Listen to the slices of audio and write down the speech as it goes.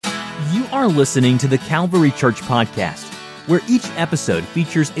are listening to the Calvary Church podcast, where each episode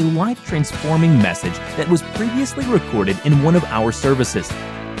features a life-transforming message that was previously recorded in one of our services.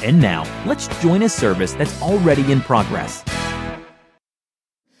 And now, let's join a service that's already in progress.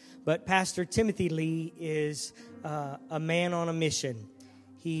 But Pastor Timothy Lee is a man on a mission.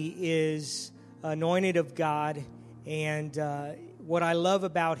 He is anointed of God, and what I love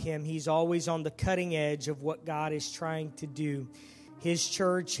about him, he's always on the cutting edge of what God is trying to do. His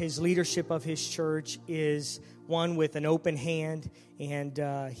church, his leadership of his church is one with an open hand,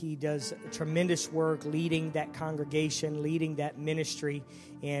 and he does tremendous work leading that congregation, leading that ministry,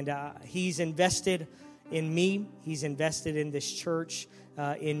 and he's invested in me. He's invested in this church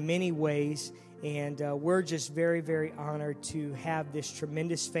in many ways, and we're just very, very honored to have this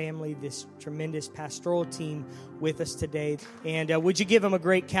tremendous family, this tremendous pastoral team with us today. And would you give them a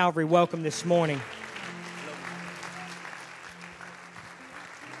great Calvary welcome this morning?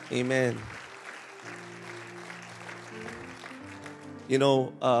 Amen. You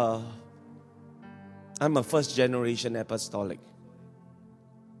know, I'm a first-generation apostolic.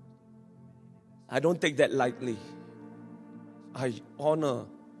 I don't take that lightly.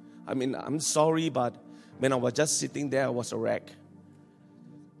 I'm sorry, but when I was just sitting there, I was a wreck.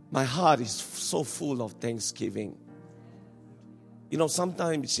 My heart is so full of thanksgiving. You know,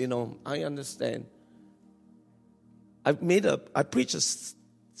 sometimes, I understand. I preached a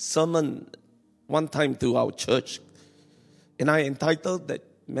sermon one time to our church, and I entitled that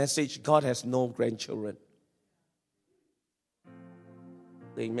message, God Has No Grandchildren.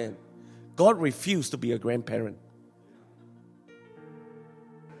 Amen. God refused to be a grandparent.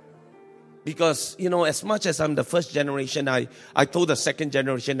 Because, as much as I'm the first generation, I told the second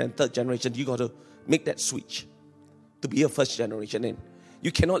generation and third generation, you got to make that switch to be a first generation. And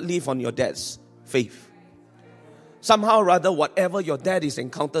you cannot live on your dad's faith. Somehow or other, whatever your dad is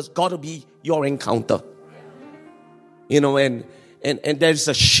encounters, got to be your encounter. And there's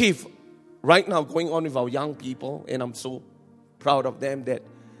a shift right now going on with our young people, and I'm so proud of them that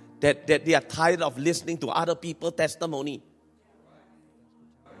they are tired of listening to other people's testimony.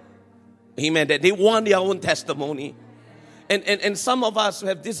 Amen. That they want their own testimony. And some of us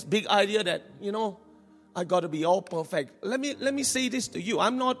have this big idea that, I got to be all perfect. Let me say this to you.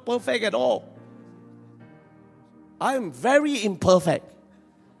 I'm not perfect at all. I am very imperfect.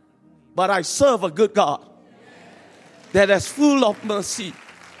 But I serve a good God that is full of mercy.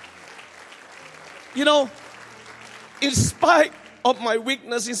 In spite of my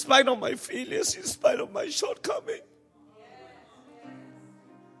weakness, in spite of my failures, in spite of my shortcomings,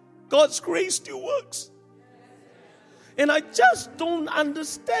 God's grace still works. And I just don't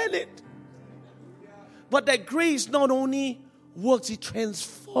understand it. But that grace not only works, it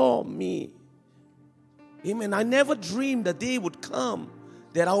transforms me. Amen. I never dreamed the day would come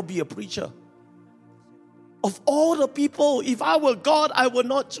that I'll be a preacher. Of all the people, if I were God, I would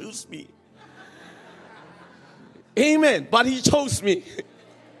not choose me. Amen. But He chose me.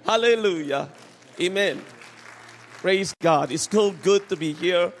 Hallelujah. Amen. Praise God. It's so good to be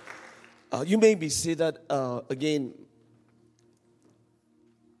here. You may be seated again.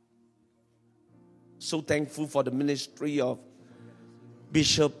 So thankful for the ministry of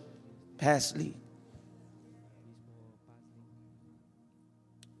Bishop Pasley.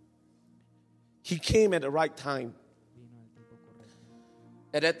 He came at the right time.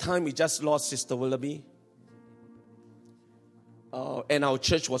 At that time, we just lost Sister Willoughby. And our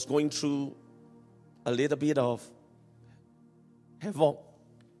church was going through a little bit of havoc.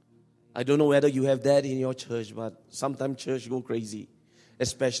 I don't know whether you have that in your church, but sometimes church go crazy.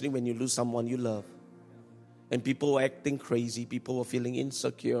 Especially when you lose someone you love. And people are acting crazy. People are feeling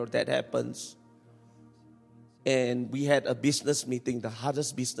insecure. That happens. And we had a business meeting, the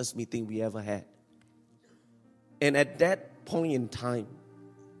hardest business meeting we ever had. And at that point in time,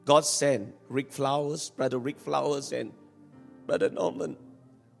 God sent Brother Rick Flowers and Brother Norman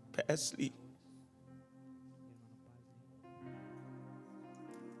Pasley.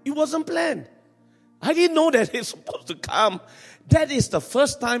 It wasn't planned. I didn't know that he's supposed to come. That is the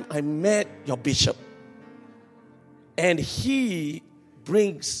first time I met your bishop. And he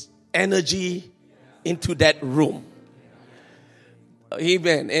brings energy into that room.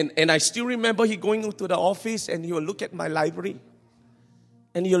 Amen. And I still remember he going into the office and he will look at my library.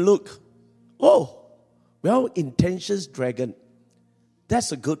 And he'll look, Intentions Dragon.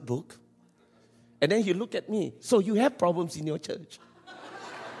 That's a good book. And then he'll look at me. So you have problems in your church?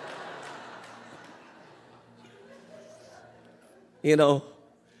 And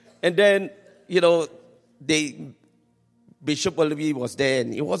then, Bishop Willoughby was there,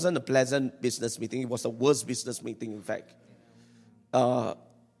 and it wasn't a pleasant business meeting. It was the worst business meeting, in fact.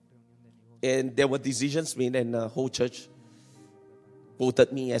 And there were decisions made, and the whole church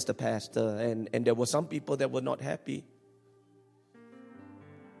voted me as the pastor. And there were some people that were not happy.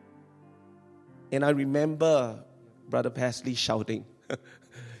 And I remember Brother Pasley shouting.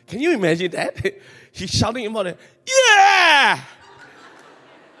 Can you imagine that? He's shouting about it. Yeah!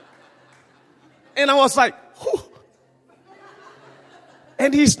 And I was like, whew.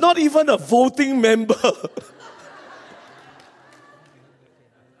 And he's not even a voting member.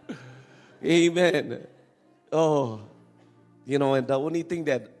 Amen. Oh, and the only thing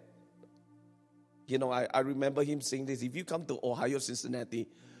that, I remember him saying this: if you come to Ohio, Cincinnati,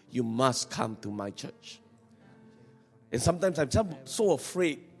 you must come to my church. And sometimes I'm so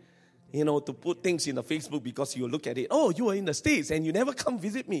afraid, to put things in the Facebook because you look at it. Oh, you are in the States and you never come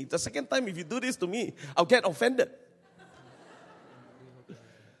visit me. The second time, if you do this to me, I'll get offended.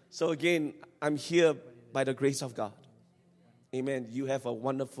 So again, I'm here by the grace of God. Amen. You have a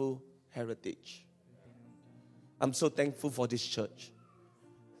wonderful heritage. I'm so thankful for this church.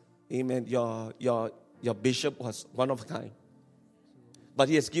 Amen. Your bishop was one of a kind. But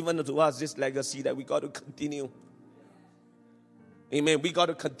he has given to us this legacy that we got to continue. Amen. We got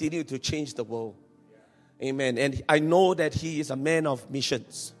to continue to change the world. Amen. And I know that he is a man of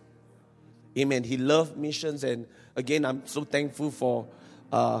missions. Amen. He loved missions. And again, I'm so thankful for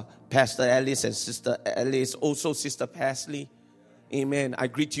Pastor Alice and Sister Alice. Also Sister Pasley. Amen. I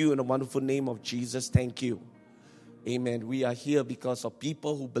greet you in the wonderful name of Jesus. Thank you. Amen. We are here because of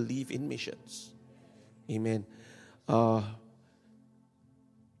people who believe in missions. Amen. I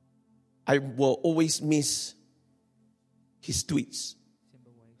will always miss his tweets.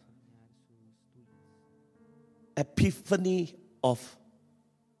 Epiphany of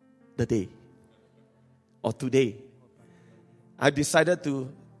the day or today. I decided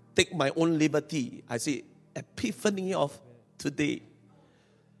to take my own liberty. I say epiphany of today.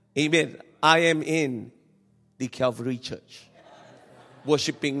 Amen. I am in the Calvary Church,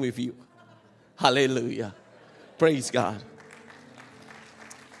 worshiping with you. Hallelujah. Praise God.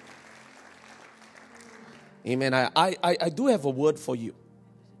 Amen. I do have a word for you.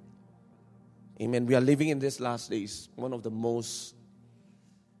 Amen. We are living in these last days, one of the most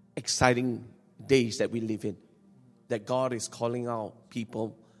exciting days that we live in, that God is calling out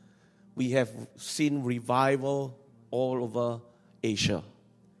people. We have seen revival all over Asia.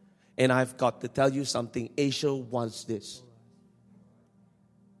 And I've got to tell you something. Asia wants this.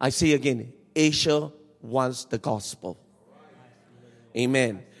 I say again, Asia wants the gospel.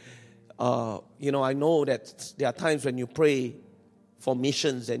 Amen. I know that there are times when you pray for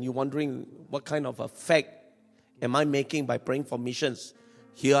missions and you're wondering what kind of effect am I making by praying for missions.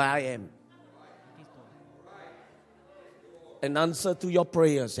 Here I am. An answer to your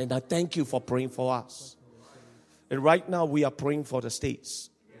prayers, and I thank you for praying for us. And right now we are praying for the States.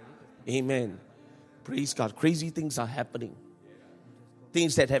 Amen. Praise God. Crazy things are happening.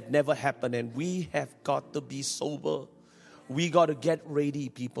 Things that have never happened, and we have got to be sober. We got to get ready,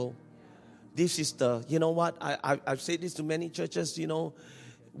 people. This is I've said this to many churches,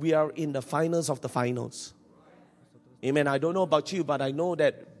 we are in the finals of the finals. Amen. I don't know about you, but I know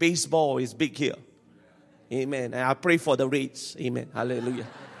that baseball is big here. Amen. And I pray for the Reds. Amen. Hallelujah.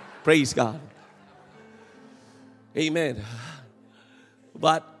 Praise God. Amen.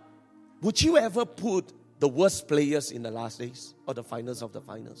 But would you ever put the worst players in the last days or the finals of the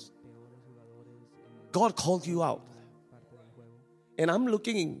finals? God called you out. And I'm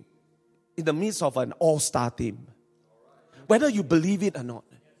looking in the midst of an all-star team. Whether you believe it or not.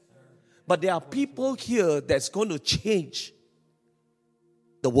 But there are people here that's going to change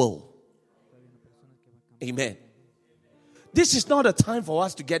the world. Amen. This is not a time for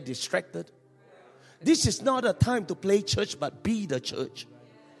us to get distracted. This is not a time to play church, but be the church.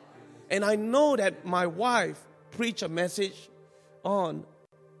 And I know that my wife preached a message on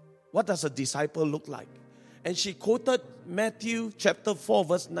what does a disciple look like. And she quoted Matthew chapter 4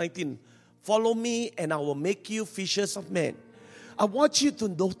 verse 19. Follow me and I will make you fishers of men. I want you to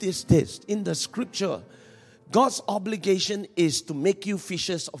notice this. In the scripture, God's obligation is to make you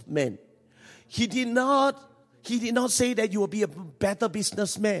fishers of men. He did not say that you will be a better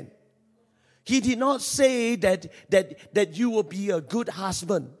businessman. He did not say that you will be a good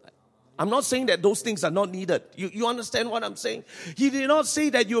husband. I'm not saying that those things are not needed. You understand what I'm saying? He did not say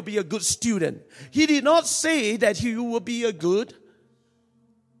that you'll be a good student. He did not say that you will be a good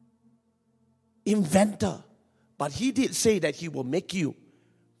inventor. But he did say that he will make you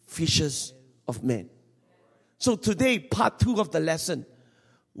fishers of men. So today, part 2 of the lesson.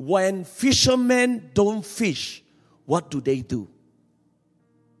 When fishermen don't fish, what do they do?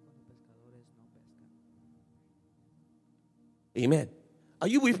 Amen. Are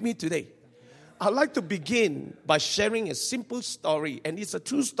you with me today? I'd like to begin by sharing a simple story, and it's a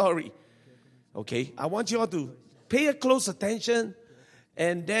true story. Okay, I want you all to pay a close attention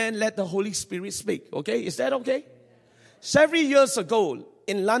and then let the Holy Spirit speak. Okay, is that okay? Several years ago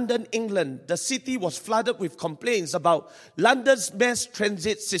in London, England, the city was flooded with complaints about London's mass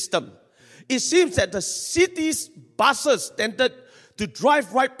transit system. It seems that the city's buses tended to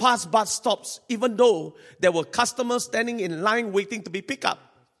drive right past bus stops, even though there were customers standing in line waiting to be picked up.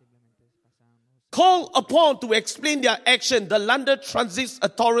 Called upon to explain their action, the London Transit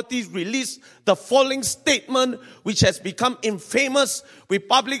Authorities released the following statement, which has become infamous with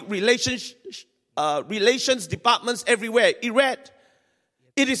public relations departments everywhere. It read,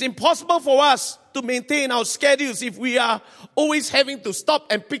 "It is impossible for us to maintain our schedules if we are always having to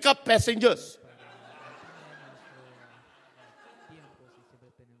stop and pick up passengers."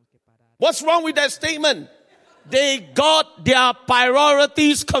 What's wrong with that statement? They got their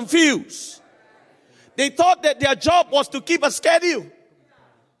priorities confused. They thought that their job was to keep a schedule,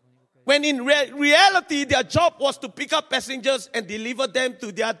 when in reality their job was to pick up passengers and deliver them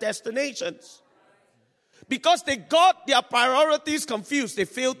to their destinations. Because they got their priorities confused, they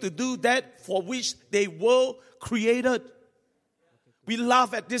failed to do that for which they were created. We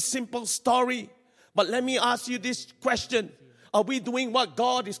laugh at this simple story, but let me ask you this question. Are we doing what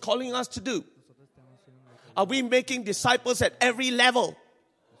God is calling us to do? Are we making disciples at every level?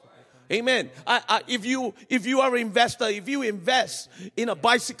 Amen. If you are an investor, if you invest in a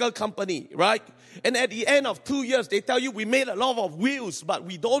bicycle company, right? And at the end of 2 years, they tell you we made a lot of wheels, but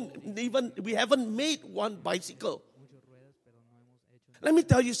we haven't made one bicycle. Let me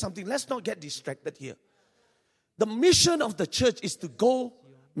tell you something. Let's not get distracted here. The mission of the church is to go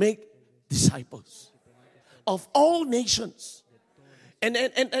make disciples of all nations. And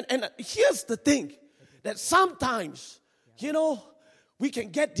here's the thing, that sometimes, we can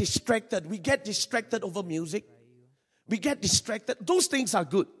get distracted. We get distracted over music. We get distracted. Those things are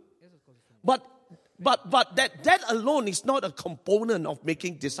good. But that alone is not a component of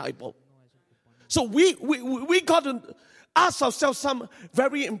making disciples. So we got to ask ourselves some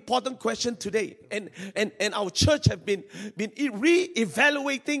very important question today. And our church have been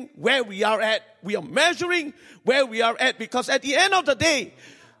re-evaluating where we are at. We are measuring where we are at, because at the end of the day,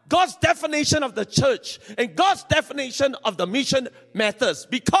 God's definition of the church and God's definition of the mission matters.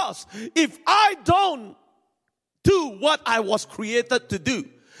 Because if I don't do what I was created to do,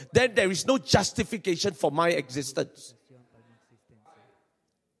 then there is no justification for my existence.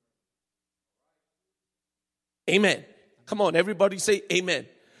 Amen. Come on, everybody say amen.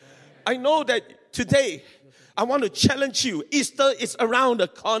 I know that today I want to challenge you. Easter is around the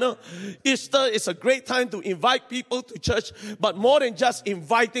corner. Easter is a great time to invite people to church. But more than just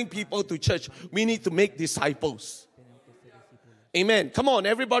inviting people to church, we need to make disciples. Amen. Come on,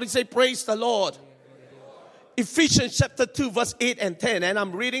 everybody say praise the Lord. Ephesians chapter 2 verse 8 and 10. And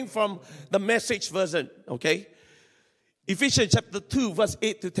I'm reading from the Message version. Okay. Ephesians chapter 2 verse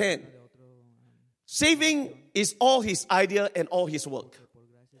 8 to 10. Saving is all His idea and all His work.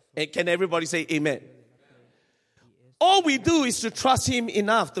 And can everybody say amen? All we do is to trust Him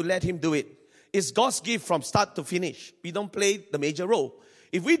enough to let Him do it. It's God's gift from start to finish. We don't play the major role.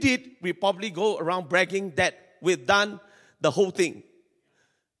 If we did, we'd probably go around bragging that we've done the whole thing.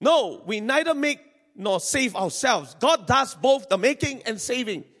 No, we neither make nor save ourselves. God does both the making and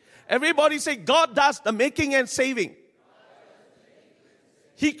saving. Everybody say, God does the making and saving.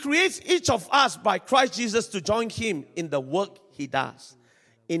 He creates each of us by Christ Jesus to join Him in the work He does.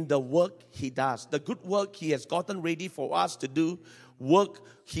 In the work He does. The good work He has gotten ready for us to do. Work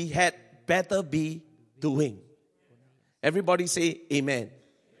He had better be doing. Everybody say amen.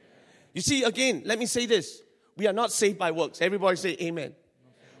 You see, again, let me say this. We are not saved by works. Everybody say amen.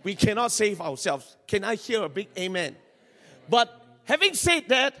 We cannot save ourselves. Can I hear a big amen? But having said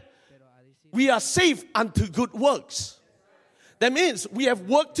that, we are saved unto good works. That means we have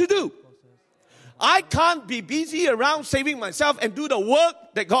work to do. I can't be busy around saving myself and do the work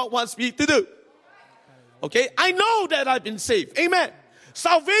that God wants me to do. Okay? I know that I've been saved. Amen.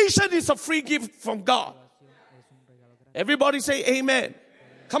 Salvation is a free gift from God. Everybody say amen.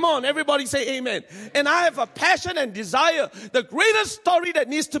 Come on, everybody say amen. And I have a passion and desire. The greatest story that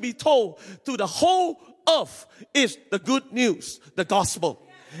needs to be told to the whole earth is the good news, the gospel.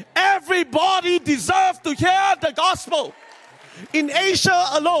 Everybody deserves to hear the gospel. In Asia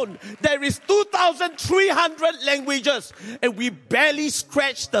alone, there is 2,300 languages, and we barely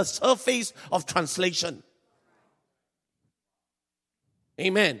scratch the surface of translation.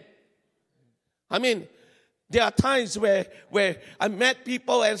 Amen. I mean, there are times where I met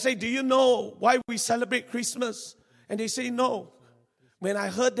people and say, do you know why we celebrate Christmas? And they say, no. When I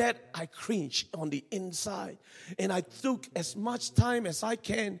heard that, I cringed on the inside. And I took as much time as I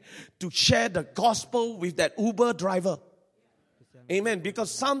can to share the gospel with that Uber driver. Amen.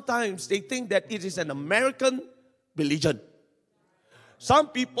 Because sometimes they think that it is an American religion. Some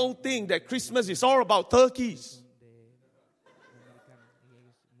people think that Christmas is all about turkeys.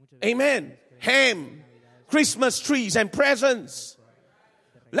 Amen. Ham, Christmas trees and presents.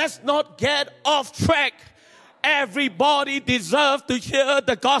 Let's not get off track. Everybody deserves to hear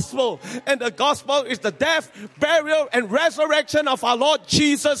the gospel. And the gospel is the death, burial, and resurrection of our Lord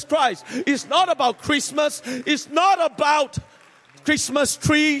Jesus Christ. It's not about Christmas. It's not about Christmas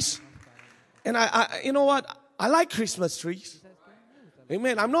trees. And I you know what? I like Christmas trees.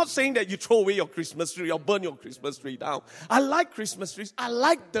 Amen. I'm not saying that you throw away your Christmas tree or burn your Christmas tree down. I like Christmas trees. I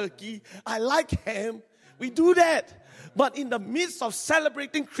like turkey. I like ham. We do that. But in the midst of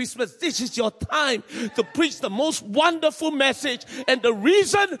celebrating Christmas, this is your time to preach the most wonderful message and the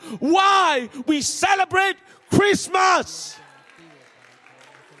reason why we celebrate Christmas.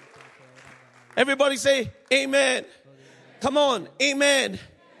 Everybody say amen. Come on, amen.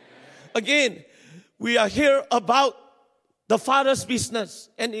 Again, we are here about the Father's business,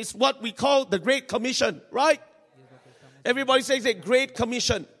 and it's what we call the Great Commission, right? Everybody says a Great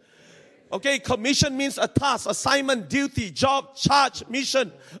Commission. Okay, commission means a task, assignment, duty, job, charge,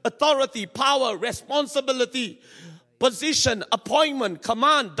 mission, authority, power, responsibility, position, appointment,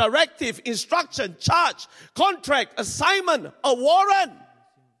 command, directive, instruction, charge, contract, assignment, a warrant.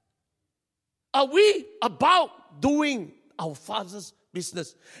 Are we about doing our Father's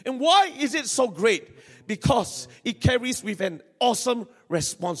business? And why is it so great? Because it carries with an awesome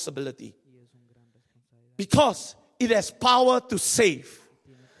responsibility. Because it has power to save.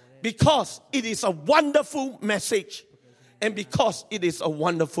 Because it is a wonderful message. And because it is a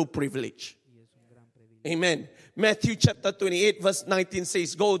wonderful privilege. Amen. Matthew chapter 28 verse 19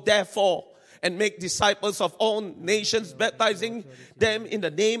 says, "Go therefore and make disciples of all nations, baptizing them in the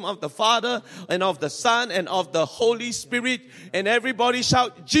name of the Father and of the Son and of the Holy Spirit." And everybody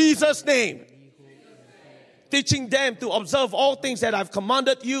shout, "Jesus' name." Teaching them to observe all things that I've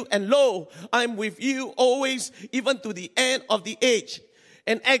commanded you. And lo, I'm with you always, even to the end of the age.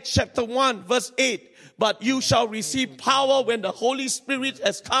 And Acts chapter 1 verse 8. "But you shall receive power when the Holy Spirit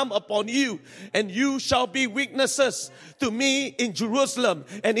has come upon you. And you shall be witnesses to me in Jerusalem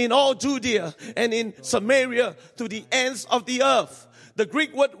and in all Judea and in Samaria to the ends of the earth." The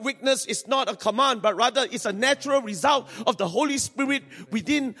Greek word witness is not a command, but rather it's a natural result of the Holy Spirit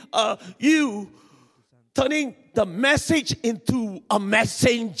within you, turning the message into a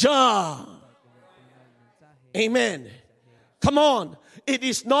messenger. Amen. Come on. It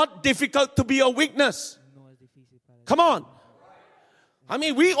is not difficult to be a witness. Come on. I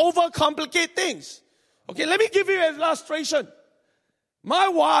mean, we overcomplicate things. Okay, let me give you an illustration. My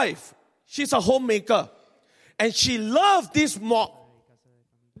wife, she's a homemaker. And she loved this mop.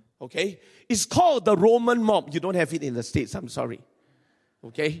 Okay? It's called the Roman mop. You don't have it in the States, I'm sorry.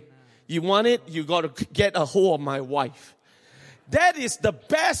 Okay? You want it, you got to get a hold of my wife. That is the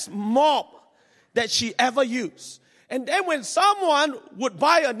best mop that she ever used. And then when someone would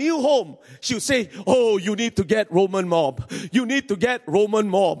buy a new home, she would say, "Oh, you need to get Roman mop. You need to get Roman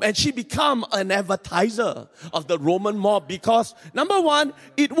mop." And she become an advertiser of the Roman mop because, number one,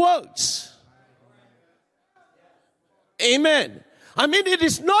 it works. Amen. I mean, it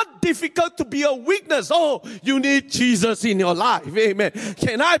is not difficult to be a witness. Oh, you need Jesus in your life. Amen.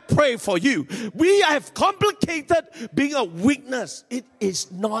 Can I pray for you? We have complicated being a witness. It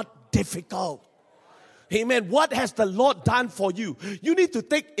is not difficult. Amen. What has the Lord done for you? You need to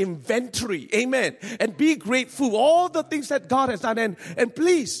take inventory. Amen. And be grateful. All the things that God has done. And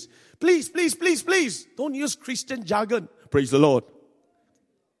please, don't use Christian jargon. Praise the Lord.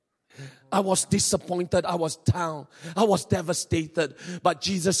 I was disappointed. I was down. I was devastated. But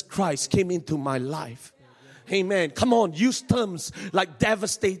Jesus Christ came into my life. Amen. Come on, use terms like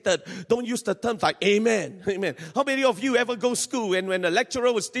devastated. Don't use the terms like amen. Amen. How many of you ever go to school and when the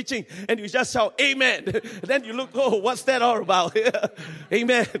lecturer was teaching and you just shout amen, then you look, oh, what's that all about?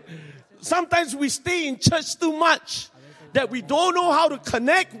 Amen. Sometimes we stay in church too much that we don't know how to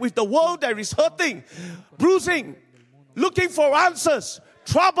connect with the world that is hurting, bruising, looking for answers,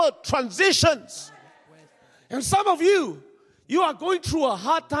 troubled transitions. And some of you are going through a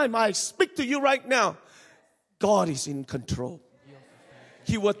hard time. I speak to you right now. God is in control.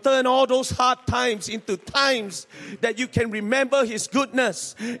 He will turn all those hard times into times that you can remember His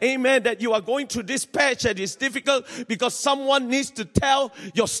goodness. Amen. That you are going through this patch that is difficult because someone needs to tell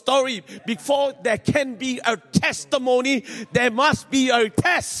your story. Before there can be a testimony, there must be a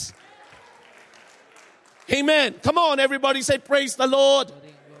test. Amen. Come on, everybody say praise the Lord.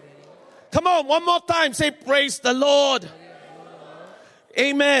 Come on, one more time, say praise the Lord.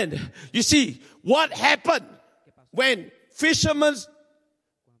 Amen. You see, what happened when fishermen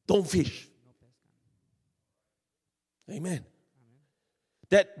don't fish? Amen.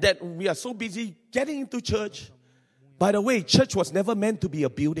 That we are so busy getting into church. By the way, church was never meant to be a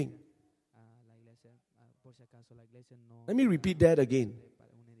building. Let me repeat that again.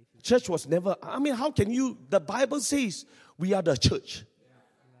 Church was never, how can you, the Bible says we are the church.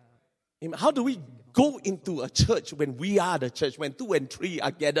 How do we go into a church when we are the church, when 2 and 3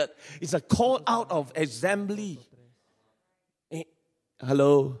 are gathered? It's a call out of assembly.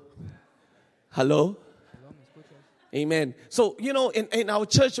 Hello? Amen. So, in our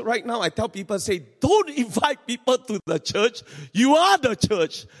church right now, I tell people, say, don't invite people to the church. You are the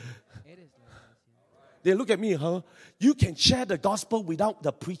church. They look at me, You can share the gospel without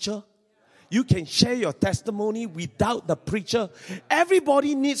the preacher. You can share your testimony without the preacher.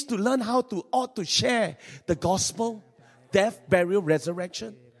 Everybody needs to learn how to share the gospel, death, burial,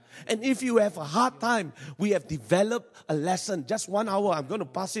 resurrection. And if you have a hard time, we have developed a lesson. Just 1 hour, I'm going to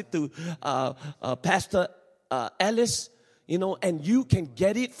pass it to Pastor Alice, and you can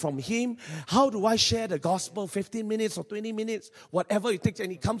get it from him. How do I share the gospel? 15 minutes or 20 minutes, whatever it takes.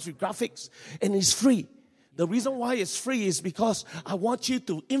 And it comes with graphics and it's free. The reason why it's free is because I want you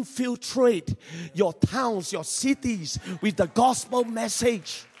to infiltrate your towns, your cities with the gospel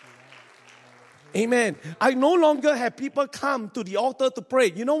message. Amen. I no longer have people come to the altar to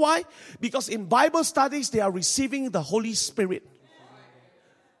pray. You know why? Because in Bible studies, they are receiving the Holy Spirit.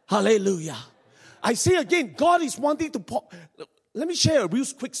 Hallelujah. I say again, God is wanting to... Let me share a real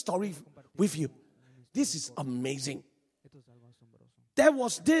quick story with you. This is amazing. There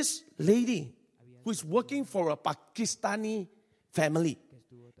was this lady who is working for a Pakistani family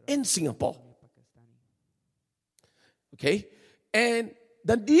in Singapore. Okay? And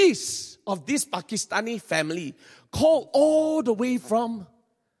the niece of this Pakistani family called all the way from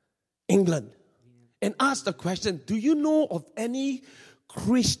England and asked the question, do you know of any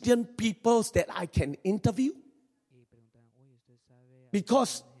Christian peoples that I can interview?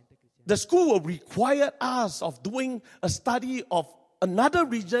 Because the school will require us of doing a study of another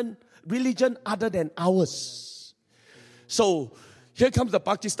religion other than ours. So here comes the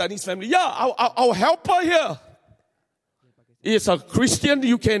Pakistani family. Yeah, I'll help her here. It's a Christian.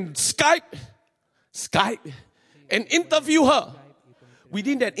 You can Skype and interview her.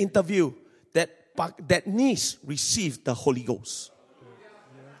 Within that interview, that niece received the Holy Ghost.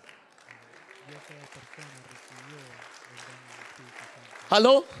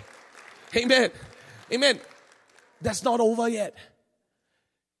 Hello? Amen. Amen. That's not over yet.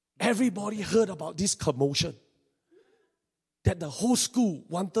 Everybody heard about this commotion. That the whole school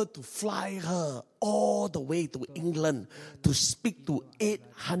wanted to fly her all the way to England to speak to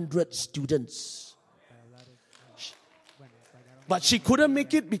 800 students. But she couldn't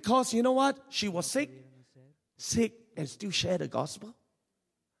make it because, you know what? She was sick and still share the gospel.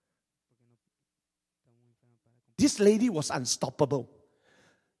 This lady was unstoppable.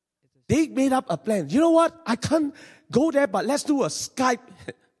 They made up a plan. You know what? I can't go there, but let's do a Skype.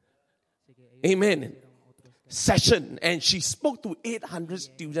 Amen. Session. And she spoke to 800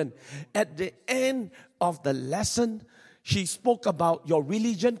 students. At the end of the lesson, she spoke about your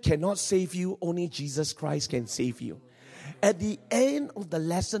religion cannot save you. Only Jesus Christ can save you. At the end of the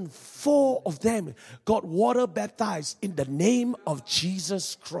lesson, 4 of them got water baptized in the name of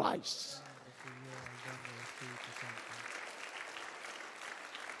Jesus Christ.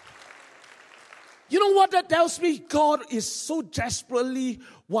 You know what that tells me? God is so desperately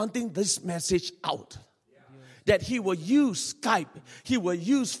wanting this message out. That He will use Skype, He will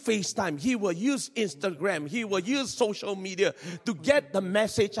use FaceTime, He will use Instagram, He will use social media to get the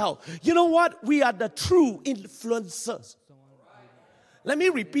message out. You know what? We are the true influencers. Let me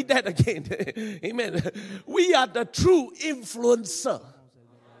repeat that again. Amen. We are the true influencer.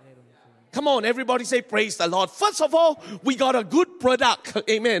 Come on, everybody say praise the Lord. First of all, we got a good product.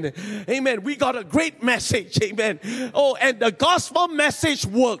 Amen. Amen. We got a great message. Amen. Oh, and the gospel message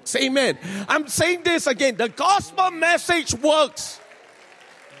works. Amen. I'm saying this again. The gospel message works.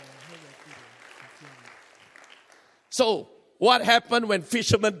 So, what happened when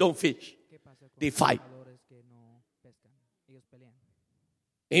fishermen don't fish? They fight.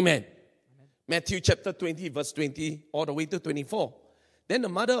 Amen. Matthew chapter 20, verse 20, all the way to 24. Then the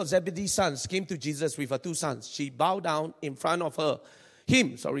mother of Zebedee's sons came to Jesus with her 2 sons. She bowed down in front of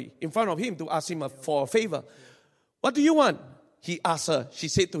him to ask him for a favor. What do you want? He asked her. She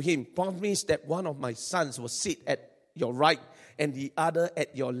said to him, promise that one of my sons will sit at your right and the other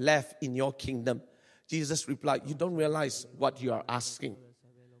at your left in your kingdom. Jesus replied, you don't realize what you are asking.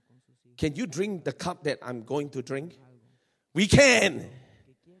 Can you drink the cup that I'm going to drink? We can.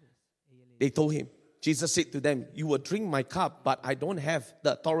 They told him. Jesus said to them, you will drink my cup, but I don't have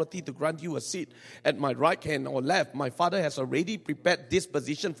the authority to grant you a seat at my right hand or left. My Father has already prepared this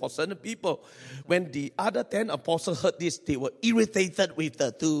position for certain people. When the other 10 apostles heard this, they were irritated with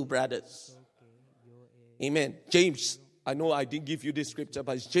the two brothers. Amen. James, I know I didn't give you this scripture,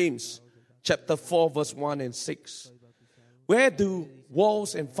 but it's James chapter 4 verse 1 and 6. Where do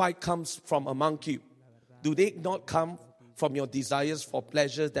wars and fight comes from among you? Do they not come from your desires for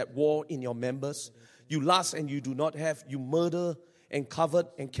pleasures that war in your members? You lust and you do not have. You murder and covet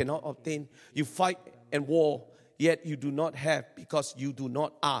and cannot obtain. You fight and war, yet you do not have because you do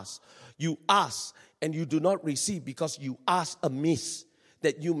not ask. You ask and you do not receive because you ask amiss,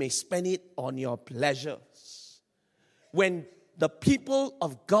 that you may spend it on your pleasures. When the people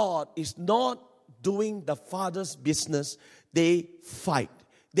of God is not doing the Father's business, they fight.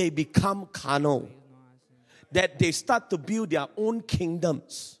 They become carnal. That they start to build their own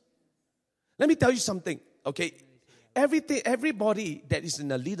kingdoms. Let me tell you something, okay? Everybody that is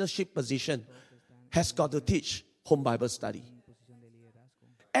in a leadership position has got to teach home Bible study.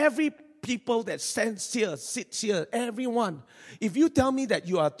 Every people that stands here, sits here, everyone. If you tell me that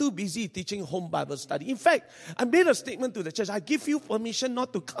you are too busy teaching home Bible study. In fact, I made a statement to the church. I give you permission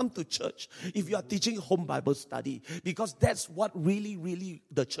not to come to church if you are teaching home Bible study. Because that's what really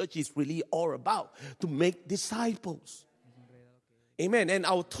the church is really all about. To make disciples. Amen. And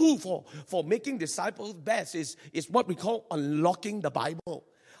our tool for making disciples best is what we call unlocking the Bible.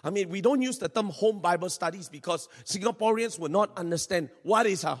 I mean, we don't use the term home Bible studies because Singaporeans will not understand what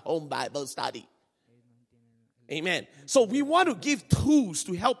is a home Bible study. Amen. So we want to give tools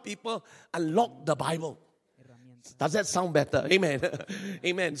to help people unlock the Bible. Does that sound better? Amen.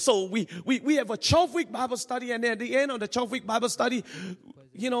 Amen. So we have a 12-week Bible study, and at the end of the 12-week Bible study,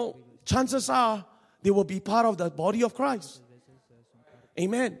 chances are they will be part of the body of Christ.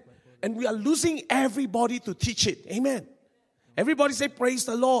 Amen. And we are losing everybody to teach it. Amen. Everybody say, praise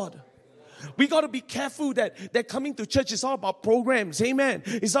the Lord. We got to be careful that coming to church is all about programs. Amen.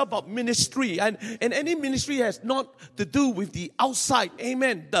 It's all about ministry. And any ministry has not to do with the outside.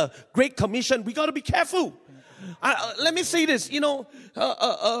 Amen. The Great Commission. We got to be careful. Let me say this.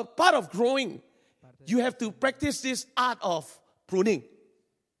 Part of growing, you have to practice this art of pruning.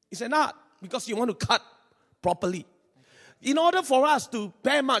 It's an art because you want to cut properly. In order for us to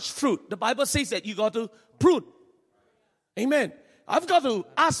bear much fruit, the Bible says that you got to prune. Amen. I've got to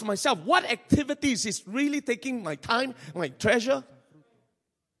ask myself, what activities is really taking my time, my treasure,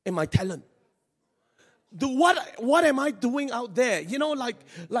 and my talent? What am I doing out there?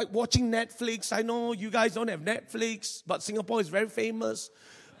 Like watching Netflix. I know you guys don't have Netflix, but Singapore is very famous.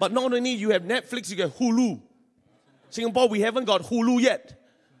 But not only you have Netflix, you get Hulu. Singapore, we haven't got Hulu yet.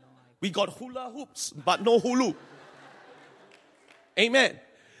 We got hula hoops, but no Hulu. Amen.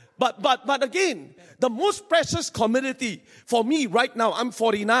 But again, the most precious commodity for me right now, I'm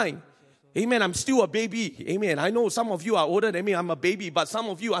 49. Amen. I'm still a baby. Amen. I know some of you are older than me. I'm a baby, but some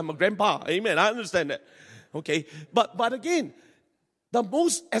of you, I'm a grandpa. Amen. I understand that. Okay. But again,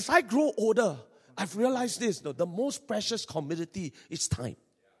 as I grow older, I've realized this. The most precious commodity is time.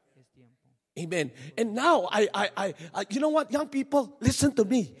 Amen. And now, I you know what, young people, listen to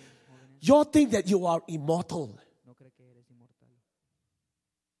me. You think that you are immortal.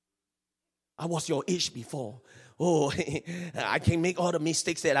 I was your age before. Oh, I can make all the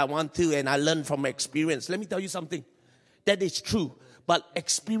mistakes that I want to, and I learn from experience. Let me tell you something. That is true. But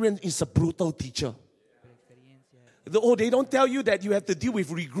experience is a brutal teacher. They don't tell you that you have to deal with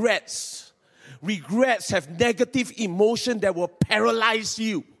regrets. Regrets have negative emotion that will paralyze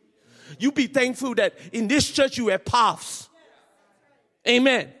you. You be thankful that in this church you have paths.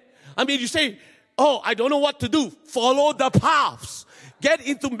 Amen. I mean, you say, oh, I don't know what to do. Follow the paths. Get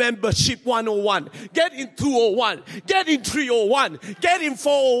into membership 101. Get in 201. Get in 301. Get in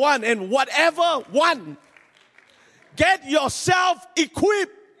 401 and whatever one. Get yourself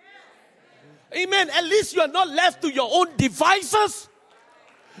equipped. Amen. At least you are not left to your own devices.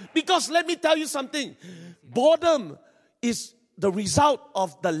 Because let me tell you something. Boredom is the result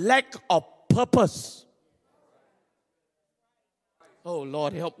of the lack of purpose. Oh,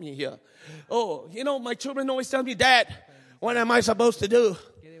 Lord, help me here. Oh, my children always tell me, Dad, what am I supposed to do?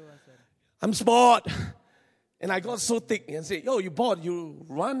 I'm bored. And I got so thick and say, you're bored. You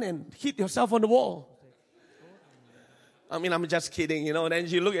run and hit yourself on the wall. I mean, I'm just kidding, Then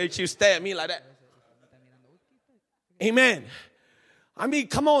you stare at me like that. Amen. I mean,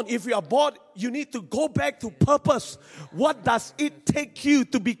 come on, if you are bored, you need to go back to purpose. What does it take you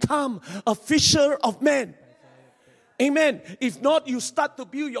to become a fisher of men? Amen. If not, you start to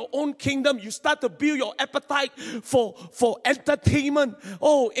build your own kingdom. You start to build your appetite for entertainment.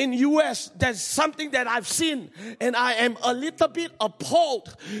 Oh, in US, there's something that I've seen, and I am a little bit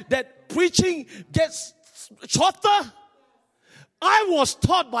appalled that preaching gets shorter. I was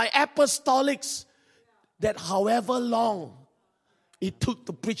taught by apostolics that however long it took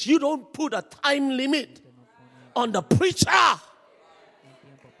to preach, you don't put a time limit on the preacher.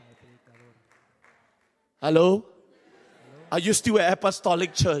 Hello? Are you still at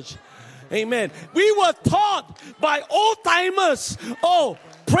apostolic church? Amen. We were taught by old timers, oh,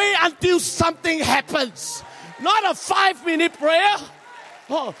 pray until something happens. Not a 5-minute prayer.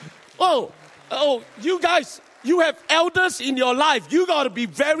 Oh, you guys, you have elders in your life. You got to be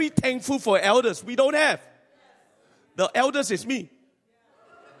very thankful for elders. We don't have. The elders is me.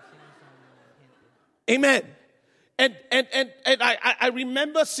 Amen. And I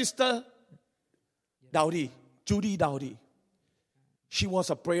remember Sister Dowdy, Judy Dowdy. She was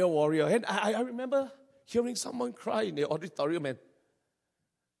a prayer warrior. And I remember hearing someone cry in the auditorium, and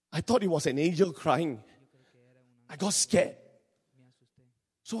I thought it was an angel crying. I got scared.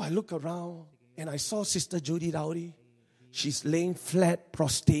 So I looked around and I saw Sister Judy Dowdy. She's laying flat,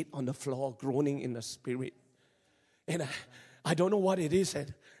 prostrate on the floor, groaning in the spirit. And I don't know what it is.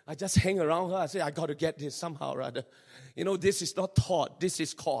 And I just hang around her. I say, I got to get this somehow or other. You know, this is not taught. This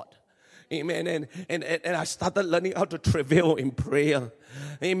is caught. Amen. And I started learning how to travail in prayer.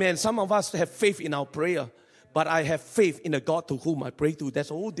 Amen. Some of us have faith in our prayer, but I have faith in the God to whom I pray to. That's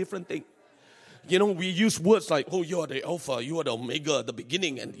a whole different thing. You know, we use words like, oh, you are the Alpha, you are the Omega, the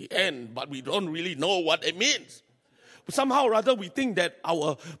beginning and the end, but we don't really know what it means. But somehow or other, we think that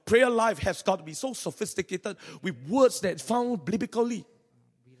our prayer life has got to be so sophisticated with words that found biblically.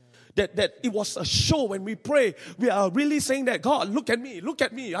 That it was a show when we pray. We are really saying that, God, look at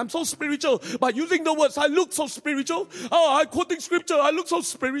me. I'm so spiritual. By using the words, I look so spiritual. Oh, I'm quoting scripture. I look so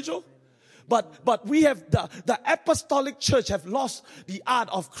spiritual. But we have, the apostolic church have lost the art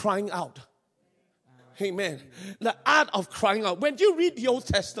of crying out. Amen. The art of crying out. When you read the Old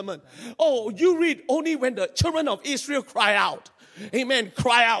Testament, you read only when the children of Israel cry out. Amen.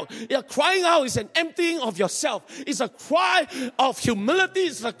 Cry out. Yeah, crying out is an emptying of yourself. It's a cry of humility.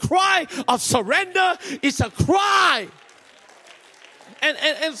 It's a cry of surrender. It's a cry.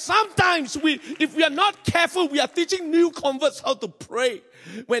 And sometimes if we are not careful, we are teaching new converts how to pray.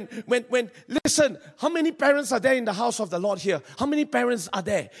 When listen, how many parents are there in the house of the Lord here? How many parents are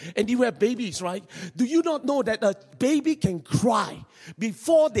there? And you have babies, right? Do you not know that a baby can cry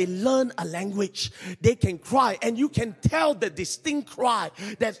before they learn a language? They can cry, and you can tell the distinct cry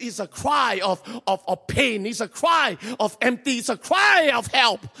that is a cry of pain. It's a cry of empty. It's a cry of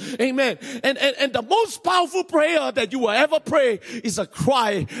help. Amen. And the most powerful prayer that you will ever pray is a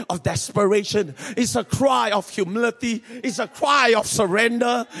cry of desperation. It's a cry of humility. It's a cry of surrender.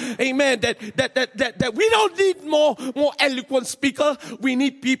 Amen. That we don't need more eloquent speaker. We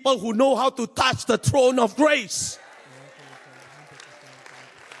need people who know how to touch the throne of grace.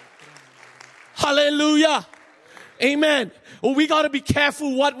 Hallelujah. Amen. Oh, we got to be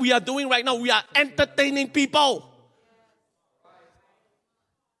careful what we are doing right now. We are entertaining people.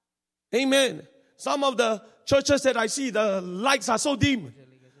 Amen. Some of the churches that I see, the lights are so dim.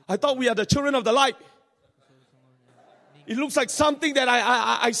 I thought we are the children of the light. It looks like something that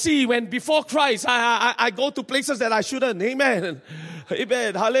I see when before Christ, I go to places that I shouldn't. Amen.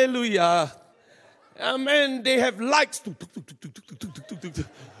 Amen. Hallelujah. Amen. They have lights.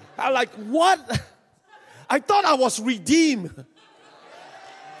 I'm like, what? I thought I was redeemed.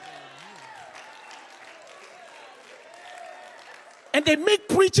 And they make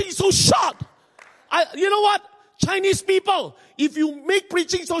preaching so short. You know what? Chinese people, if you make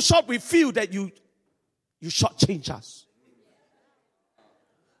preaching so short, we feel that you shortchange us.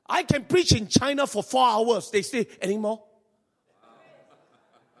 I can preach in China for 4 hours. They say, anymore?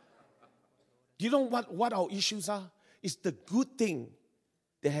 You know what our issues are? It's the good thing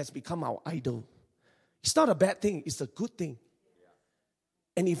that has become our idol. It's not a bad thing. It's a good thing.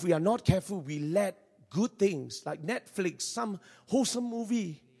 And if we are not careful, we let good things like Netflix, some wholesome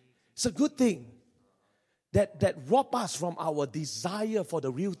movie, it's a good thing that rob us from our desire for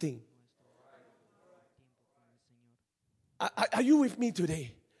the real thing. Are you with me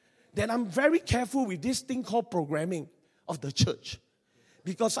today? Then I'm very careful with this thing called programming of the church.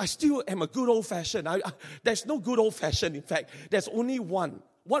 Because I still am a good old-fashioned. There's no good old-fashioned, in fact. There's only one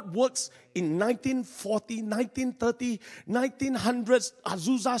what works in 1940, 1930, 1900s,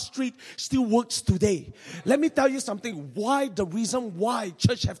 Azusa Street still works today. Let me tell you something. The reason why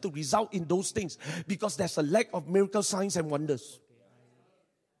church have to result in those things? Because there's a lack of miracle signs and wonders.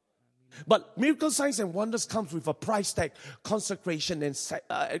 But miracle signs and wonders comes with a price tag, consecration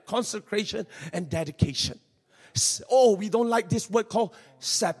and dedication. Oh, we don't like this word called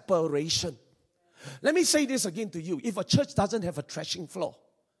separation. Let me say this again to you. If a church doesn't have a threshing floor,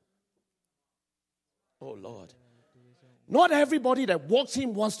 oh Lord, not everybody that walks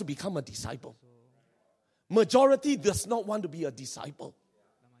in wants to become a disciple. Majority does not want to be a disciple.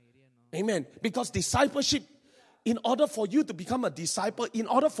 Amen. Because discipleship, in order for you to become a disciple, in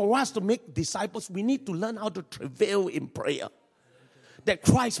order for us to make disciples, we need to learn how to travail in prayer, that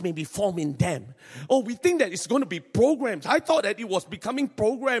Christ may be formed in them. Oh, we think that it's going to be programs. I thought that it was becoming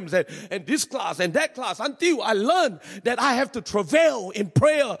programs and this class and that class, until I learned that I have to travail in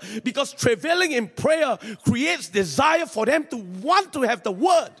prayer, because travailing in prayer creates desire for them to want to have the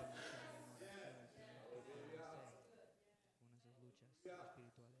word.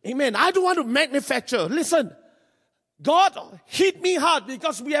 Amen. I don't want to manufacture. Listen, God hit me hard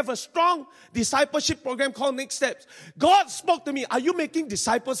because we have a strong discipleship program called Next Steps. God spoke to me. Are you making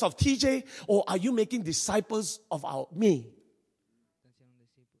disciples of TJ, or are you making disciples of me?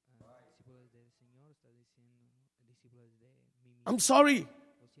 I'm sorry.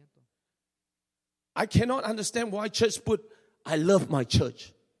 I cannot understand why church put, I love my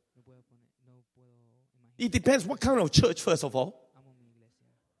church. It depends what kind of church, first of all.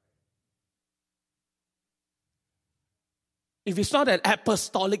 If it's not an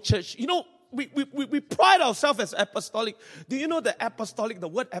apostolic church, you know, we pride ourselves as apostolic. Do you know the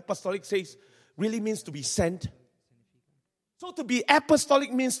word apostolic says really means to be sent? So to be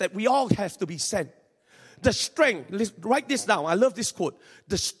apostolic means that we all have to be sent. The strength, write this down, I love this quote.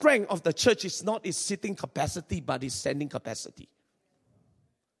 The strength of the church is not its sitting capacity, but its sending capacity.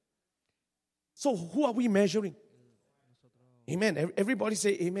 So who are we measuring? Amen. Everybody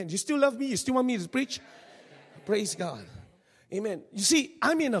say amen. You still love me? You still want me to preach? Praise God. Amen. You see,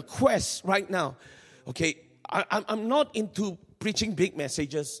 I'm in a quest right now. Okay, I'm not into preaching big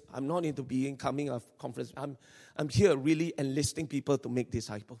messages. I'm not into coming a conference. I'm here really enlisting people to make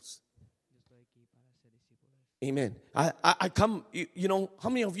disciples. Amen. I come, you know, how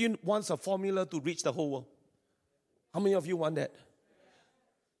many of you wants a formula to reach the whole world? How many of you want that?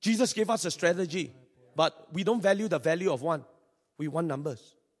 Jesus gave us a strategy, but we don't value the value of one. We want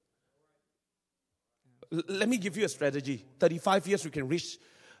numbers. Let me give you a strategy. 35 years we can reach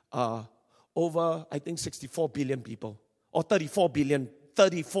over, I think, 64 billion people. Or 34 billion,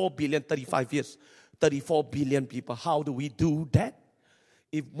 35 years. 34 billion people. How do we do that?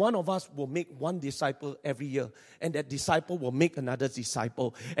 If one of us will make one disciple every year, and that disciple will make another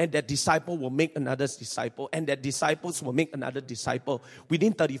disciple, and that disciple will make another disciple, and that disciples will make another disciple,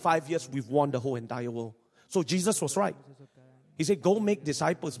 within 35 years, we've won the whole entire world. So Jesus was right. He said, go make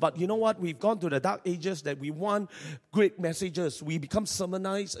disciples. But you know what? We've gone to the dark ages that we want great messages. We become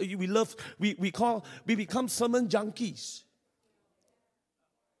sermonized. We become sermon junkies.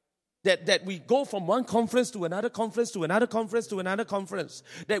 That we go from one conference to another conference to another conference to another conference.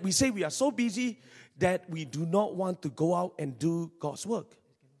 That we say we are so busy that we do not want to go out and do God's work.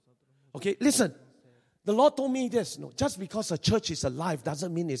 Okay, listen. The Lord told me this. No, just because a church is alive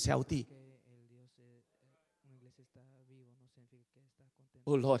doesn't mean it's healthy.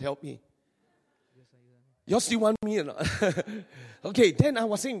 Oh Lord, help me. You still want me or not? Okay, then I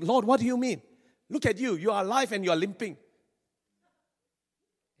was saying, Lord, what do you mean? Look at you. You are alive and you are limping.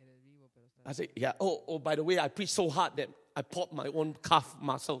 I said, yeah. Oh, by the way, I preached so hard that I popped my own calf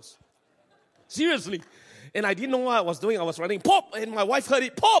muscles. Seriously. And I didn't know what I was doing. I was running, pop, and my wife heard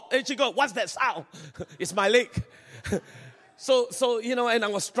it, pop, and she goes, what's that sound? It's my leg. So, you know, and I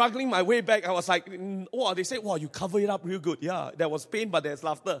was struggling my way back. I was like, oh, they say, wow, you cover it up real good. Yeah, there was pain, but there's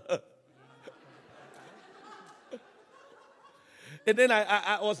laughter. And then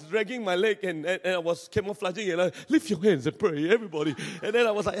I was dragging my leg and I was camouflaging and I lift your hands and pray, everybody. And then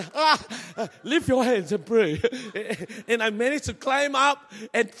I was like, lift your hands and pray. And I managed to climb up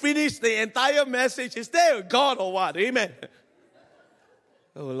and finish the entire message. Is there a God or what? Amen.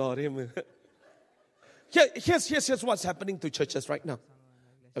 Oh Lord, amen. Here's what's happening to churches right now.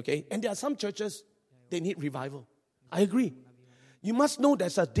 Okay? And there are some churches, they need revival. I agree. You must know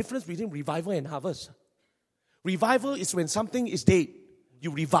there's a difference between revival and harvest. Revival is when something is dead,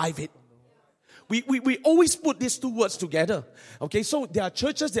 you revive it. We always put these two words together. Okay, so there are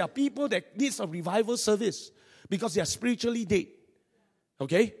churches, there are people that need a revival service because they are spiritually dead.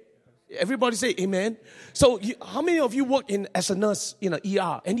 Okay? Everybody say amen. So how many of you work as a nurse in an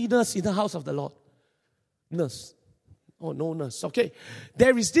ER? Any nurse in the house of the Lord? Nurse. Oh, no nurse. Okay.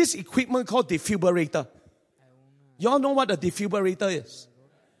 There is this equipment called defibrillator. You all know what a defibrillator is?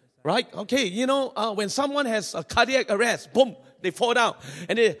 Right? Okay. You know, when someone has a cardiac arrest, boom, they fall down.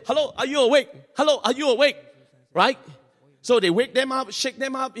 And they, hello, are you awake? Hello, are you awake? Right? So they wake them up, shake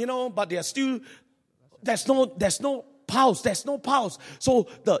them up, you know, but they are still, there's no pulse. There's no pulse. So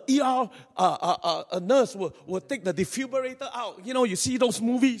the ER a nurse will take the defibrillator out. You know, you see those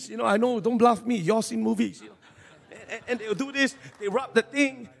movies. You know, I know, don't bluff me. You've seen movies. You know. And they'll do this. They rub the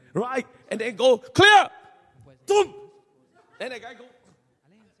thing, right? And then go, clear. Boom. Then the guy go.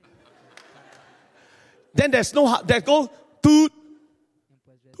 Then there's no, they go, toot.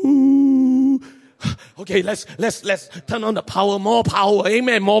 Toot. Okay, let's turn on the power. More power.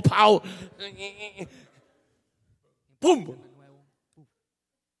 Amen. More power. Boom.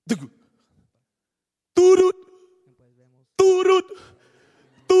 Turut. Turut.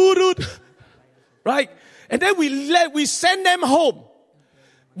 Turut. Right? And then we send them home.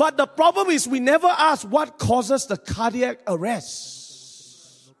 But the problem is we never ask what causes the cardiac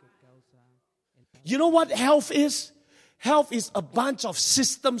arrest. You know what health is? Health is a bunch of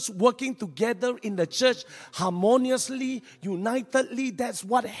systems working together in the church harmoniously, unitedly. That's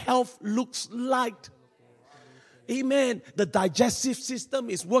what health looks like. Amen. The digestive system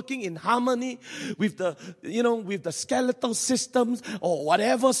is working in harmony with the skeletal systems or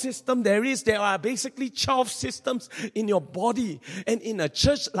whatever system there is. There are basically 12 systems in your body. And in a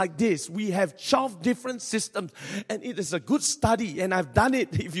church like this, we have 12 different systems. And it is a good study. And I've done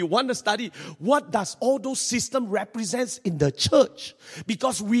it. If you want to study, what does all those systems represent in the church?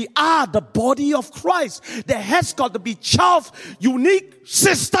 Because we are the body of Christ. There has got to be 12 unique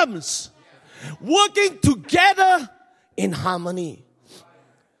systems working together in harmony.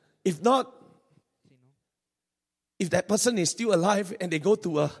 If not, if that person is still alive and they go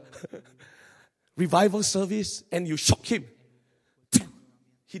to a revival service and you shock him,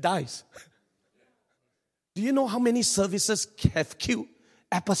 he dies. Do you know how many services have killed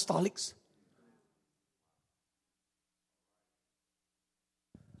apostolics?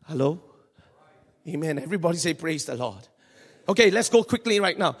 Hello? Amen. Everybody say praise the Lord. Okay, let's go quickly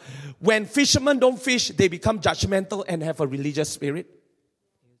right now. When fishermen don't fish, they become judgmental and have a religious spirit.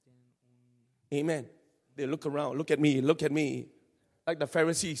 Amen. They look around, look at me. Like the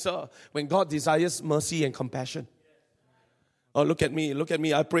Pharisees saw when God desires mercy and compassion. Oh, look at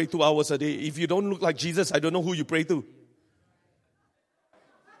me. I pray 2 hours a day. If you don't look like Jesus, I don't know who you pray to.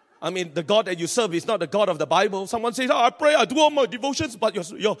 I mean, the God that you serve is not the God of the Bible. Someone says, I pray, I do all my devotions, but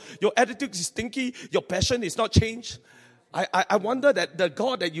your attitude is stinky. Your passion is not changed. I wonder that the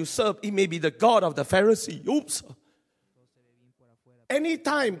God that you serve, it may be the God of the Pharisee. Oops.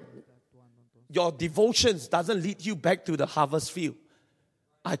 Anytime your devotions doesn't lead you back to the harvest field,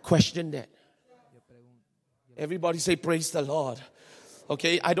 I question that. Everybody say praise the Lord.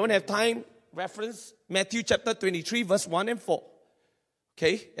 Okay, I don't have time. Reference Matthew chapter 23 verse 1 and 4.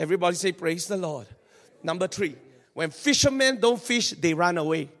 Okay, everybody say praise the Lord. Number 3, when fishermen don't fish, they run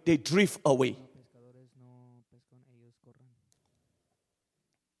away. They drift away.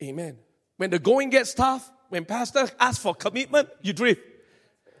 Amen. When the going gets tough, when pastor asks for commitment, you drift.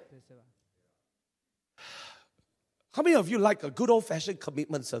 How many of you like a good old-fashioned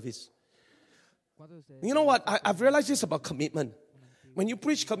commitment service? You know what? I've realized this about commitment. When you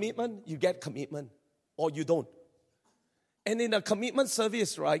preach commitment, you get commitment, or you don't. And in a commitment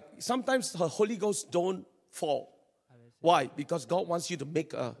service, right, sometimes the Holy Ghost don't fall. Why? Because God wants you to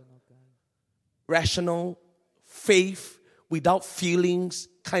make a rational faith without feelings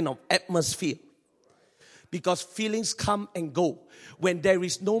kind of atmosphere. Because feelings come and go. When there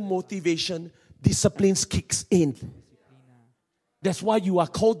is no motivation, discipline kicks in. That's why you are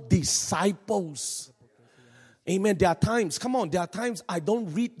called disciples. Amen. There are times I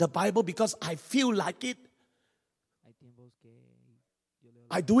don't read the Bible because I feel like it.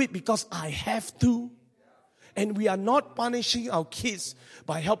 I do it because I have to. And we are not punishing our kids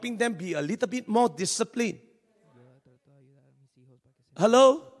by helping them be a little bit more disciplined.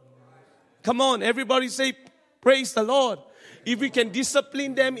 Hello? Come on, everybody say, praise the Lord. If we can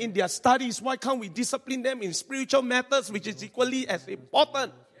discipline them in their studies, why can't we discipline them in spiritual matters, which is equally as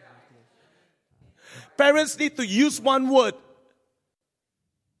important? Parents need to use one word.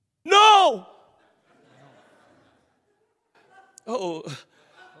 No! Oh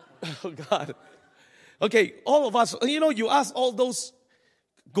God. Okay, all of us, you ask all those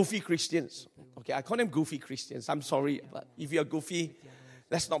goofy Christians. Okay, I call them goofy Christians. I'm sorry, but if you're goofy,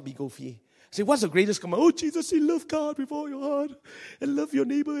 let's not be goofy. Say, what's the greatest command? Oh, Jesus, say, love God with all your heart and love your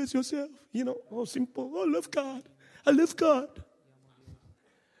neighbor as yourself. You know, oh, simple. Oh, love God. I love God.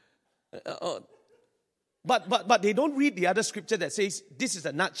 But they don't read the other scripture that says this is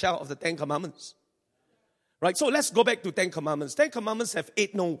a nutshell of the 10 Commandments. Right? So let's go back to 10 Commandments. 10 Commandments have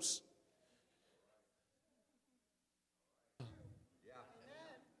 8 no's.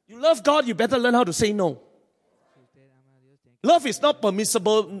 You love God, you better learn how to say no. Love is not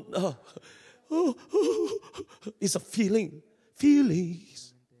permissible. It's a feeling.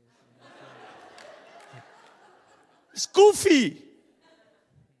 Feelings. It's goofy.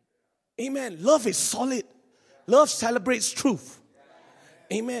 Amen. Love is solid. Love celebrates truth.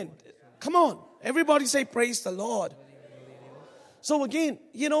 Amen. Come on. Everybody say praise the Lord. So again,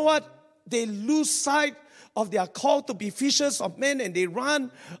 you know what? They lose sight of their call to be fishers of men, and they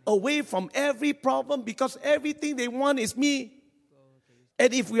run away from every problem because everything they want is me.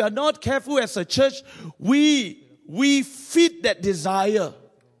 And if we are not careful as a church, we feed that desire.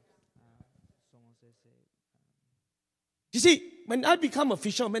 You see, when I become a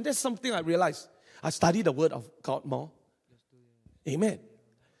fisherman, that's something I realized. I study the Word of God more. Amen.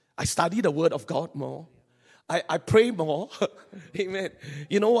 I study the Word of God more. I pray more. Amen.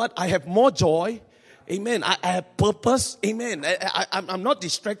 You know what? I have more joy. Amen. I have purpose. Amen. I'm not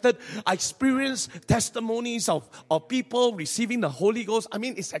distracted. I experience testimonies of people receiving the Holy Ghost. I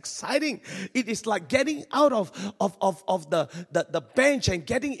mean, it's exciting. It is like getting out of the bench and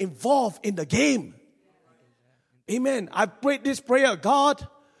getting involved in the game. Amen. I prayed this prayer. God,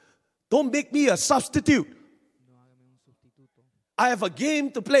 don't make me a substitute. I have a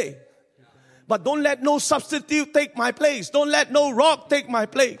game to play. But don't let no substitute take my place. Don't let no rock take my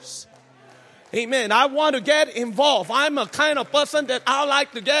place. Amen. I want to get involved. I'm a kind of person that I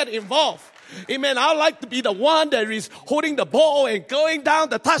like to get involved. Amen. I like to be the one that is holding the ball and going down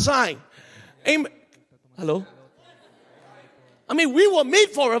the touchline. Amen. Hello? I mean, we were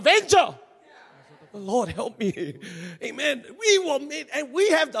made for adventure. Lord, help me. Amen. We were made, and we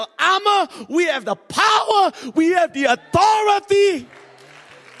have the armor, we have the power, we have the authority.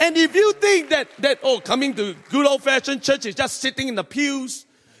 And if you think that coming to good old-fashioned church is just sitting in the pews,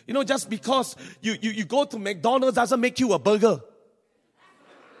 you know, just because you go to McDonald's doesn't make you a burger.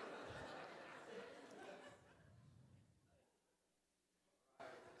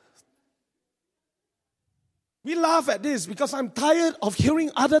 We laugh at this because I'm tired of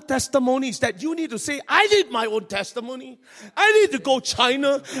hearing other testimonies that you need to say, I need my own testimony. I need to go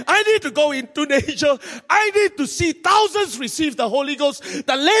China. I need to go Indonesia. I need to see thousands receive the Holy Ghost.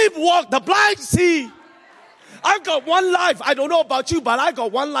 The lame walk, the blind see. I've got one life. I don't know about you, but I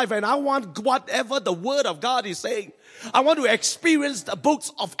got one life, and I want whatever the Word of God is saying. I want to experience the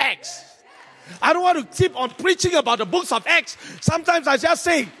books of Acts. I don't want to keep on preaching about the books of Acts. Sometimes I just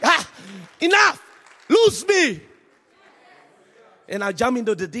say, enough. Lose me. And I jump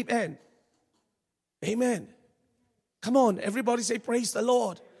into the deep end. Amen. Come on, everybody say praise the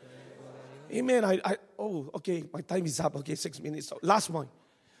Lord. Amen. Okay, my time is up. Okay, 6 minutes. So last one.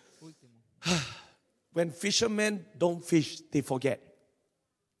 When fishermen don't fish, they forget.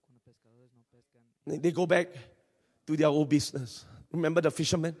 They go back to their old business. Remember the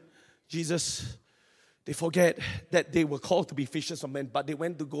fishermen? Jesus, they forget that they were called to be fishers of men, but they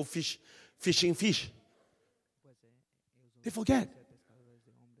went to go fishing fish. They forget.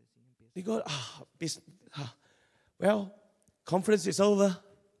 They go, well, conference is over.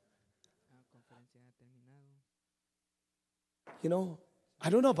 You know, I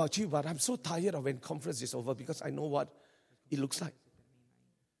don't know about you, but I'm so tired of when conference is over because I know what it looks like.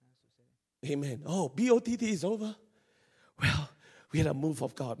 Amen. Oh, BOTT is over. Well, we had a move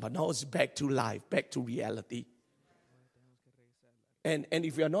of God, but now it's back to life, back to reality. And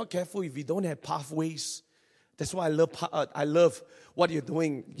if we are not careful, if we don't have pathways, that's why I love what you're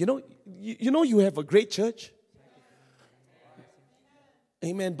doing. You know you have a great church.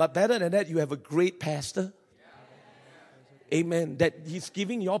 Amen. But better than that, you have a great pastor. Amen. That he's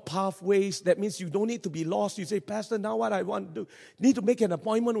giving your pathways. That means you don't need to be lost. You say, Pastor, now what I want to do? Need to make an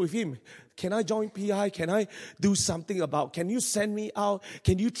appointment with him. Can I join PI? Can I do something about? Can you send me out?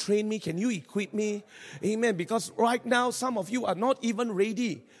 Can you train me? Can you equip me? Amen. Because right now, some of you are not even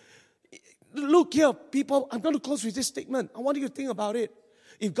ready. Look here, people, I'm going to close with this statement. I want you to think about it.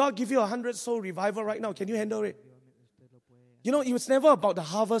 If God give you 100-soul revival right now, can you handle it? You know, it was never about the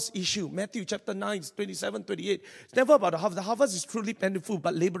harvest issue. Matthew chapter 9, 27, 28. It's never about the harvest. The harvest is truly plentiful,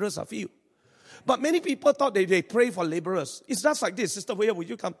 but laborers are few. But many people thought they pray for laborers. It's just like this. Sister Where, will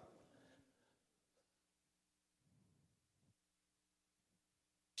you come?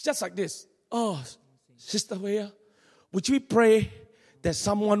 It's just like this. Oh, Sister Where, would you pray that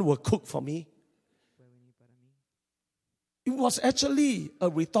someone will cook for me? It was actually a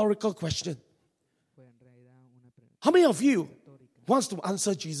rhetorical question. How many of you wants to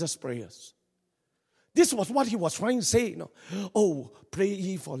answer Jesus' prayers? This was what he was trying to say. Oh, pray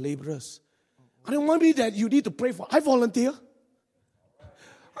ye for laborers. I don't want me that you need to pray for. I volunteer.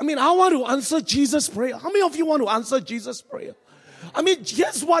 I want to answer Jesus' prayer. How many of you want to answer Jesus' prayer?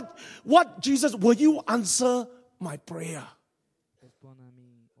 Guess what Jesus, will you answer my prayer?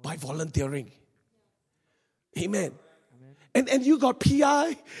 By volunteering. Amen. And you got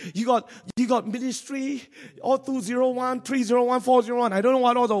PI, you got ministry, all 201, 301, 401. I don't know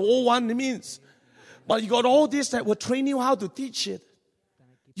what all the 01 means. But you got all this that will train you how to teach it.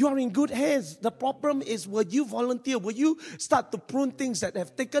 You are in good hands. The problem is, will you volunteer? Will you start to prune things that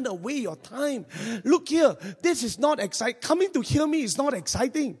have taken away your time? Look here, this is not exciting. Coming to hear me is not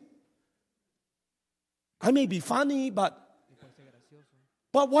exciting. I may be funny, but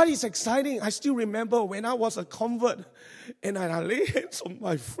what is exciting, I still remember when I was a convert and I laid hands on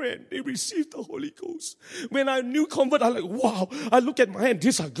my friend, they received the Holy Ghost. When I knew convert, I'm like, wow, I look at my hand,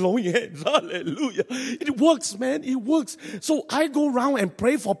 these are glowing hands, hallelujah. It works, man, it works. So I go around and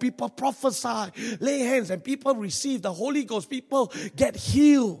pray for people, prophesy, lay hands, and people receive the Holy Ghost, people get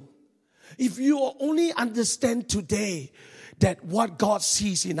healed. If you only understand today that what God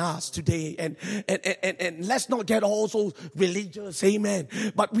sees in us today, and let's not get also religious, amen.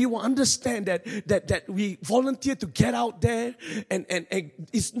 But we will understand that we volunteer to get out there, and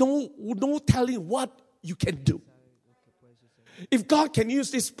it's no telling what you can do. If God can use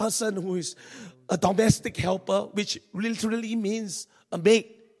this person who is a domestic helper, which literally means a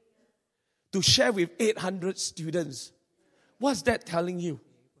maid, to share with 800 students, what's that telling you?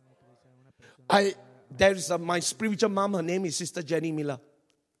 There is my spiritual mom, her name is Sister Jenny Miller.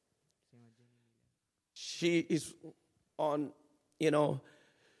 She is on,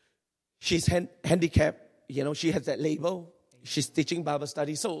 she's handicapped. She has that label. She's teaching Bible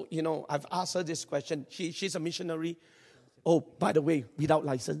study. So, I've asked her this question. She's a missionary. Oh, by the way, without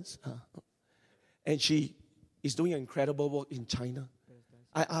license. And she is doing incredible work in China.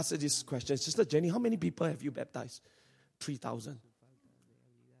 I asked her this question. Sister Jenny, how many people have you baptized? 3,000.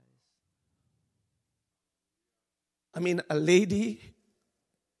 A lady,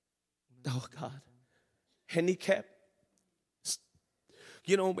 oh God, handicapped.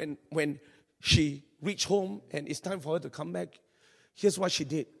 When she reached home and it's time for her to come back, here's what she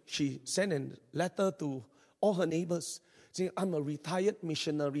did. She sent a letter to all her neighbors saying, I'm a retired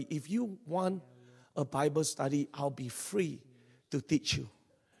missionary. If you want a Bible study, I'll be free to teach you.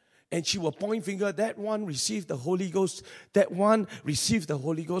 And she will point finger, that one received the Holy Ghost, that one received the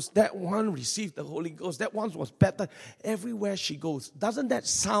Holy Ghost, that one received the Holy Ghost, that one was better. Everywhere she goes. Doesn't that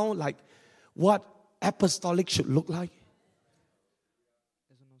sound like what apostolic should look like?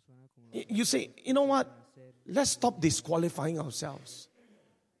 You say, you know what? Let's stop disqualifying ourselves.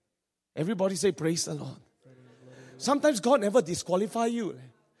 Everybody say, praise the Lord. Sometimes God never disqualify you.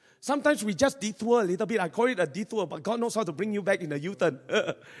 Sometimes we just detour a little bit. I call it a detour, but God knows how to bring you back in a U-turn.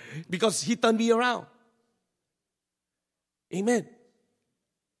 Because He turned me around. Amen.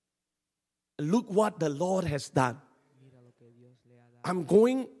 Look what the Lord has done. I'm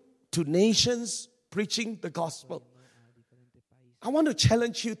going to nations preaching the gospel. I want to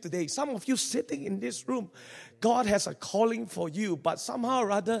challenge you today. Some of you sitting in this room, God has a calling for you, but somehow or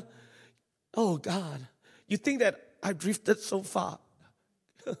other, oh God, you think that I drifted so far.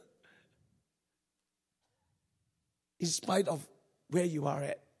 In spite of where you are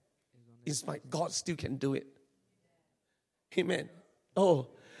at, in spite, God still can do it. Amen. Oh,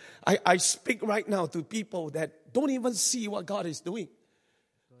 I speak right now to people that don't even see what God is doing.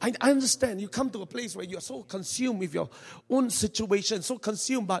 I understand you come to a place where you're so consumed with your own situation, so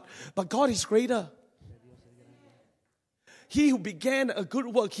consumed, but God is greater. He who began a good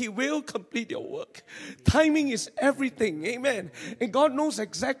work, He will complete your work. Timing is everything. Amen. And God knows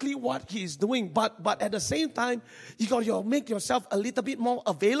exactly what He is doing. But at the same time, you got to make yourself a little bit more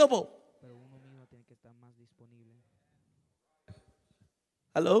available.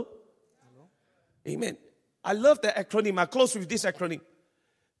 Hello? Amen. I love the acronym. I close with this acronym.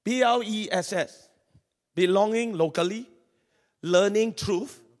 BLESS. Belonging locally, learning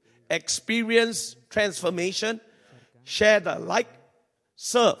truth, experience transformation, share the light,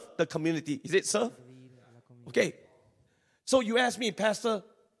 serve the community. Is it serve? Okay. So you ask me, Pastor,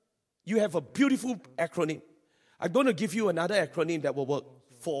 you have a beautiful acronym. I'm going to give you another acronym that will work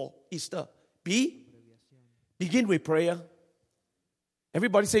for Easter. Begin with prayer.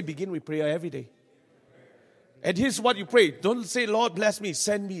 Everybody say begin with prayer every day. And here's what you pray. Don't say, Lord, bless me.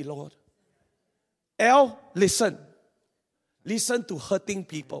 Send me, Lord. L, listen. Listen to hurting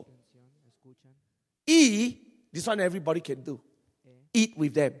people. E, this one everybody can do. Eat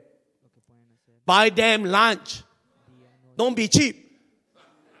with them. Buy them lunch. Don't be cheap.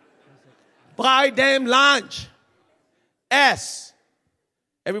 Buy them lunch. S.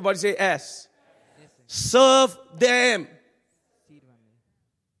 Everybody say S. Serve them.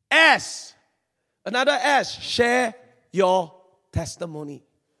 S. Another S. Share your testimony.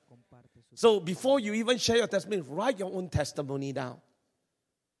 So before you even share your testimony, write your own testimony down.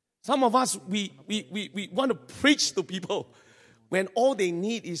 Some of us, we want to preach to people when all they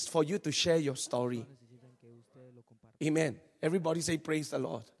need is for you to share your story. Amen. Everybody say praise the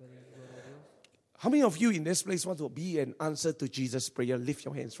Lord. How many of you in this place want to be an answer to Jesus' prayer? Lift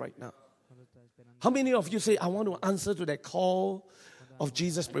your hands right now. How many of you say, I want to answer to that call of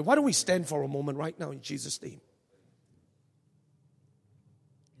Jesus' prayer? Why don't we stand for a moment right now in Jesus' name?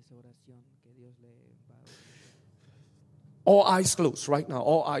 All eyes closed right now.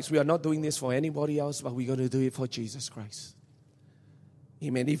 All eyes. We are not doing this for anybody else, but we're going to do it for Jesus Christ.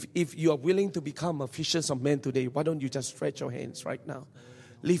 Amen. If you are willing to become a fishers of men today, why don't you just stretch your hands right now?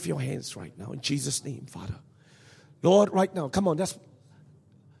 Lift your hands right now in Jesus' name, Father. Lord, right now, come on, let's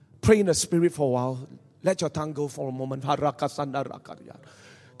pray in the Spirit for a while. Let your tongue go for a moment.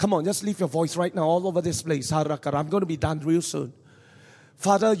 Come on, just lift your voice right now all over this place. I'm going to be done real soon.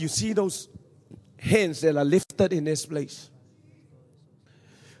 Father, you see those hands that are lifted in this place.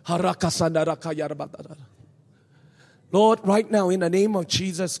 Lord, right now in the name of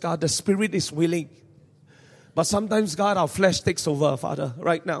Jesus, God, the Spirit is willing. But sometimes, God, our flesh takes over, Father,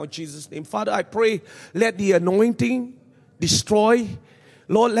 right now in Jesus' name. Father, I pray, let the anointing destroy.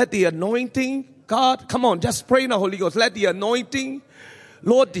 Lord, let the anointing, God, come on, just pray in the Holy Ghost. Let the anointing,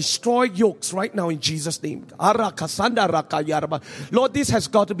 Lord, destroy yokes right now in Jesus' name. Lord, this has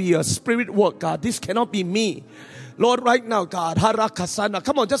got to be a spirit work, God. This cannot be me. Lord, right now, God,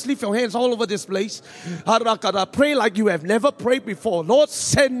 come on, just lift your hands all over this place. Pray like you have never prayed before. Lord,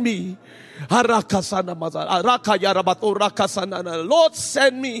 send me. Lord,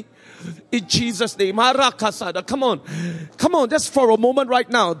 send me in Jesus' name. Come on, just for a moment right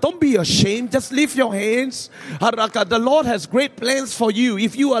now. Don't be ashamed. Just lift your hands. The Lord has great plans for you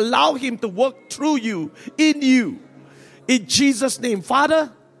if you allow Him to work through you, in you. In Jesus' name.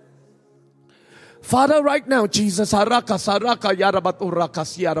 Father, right now, Jesus. Have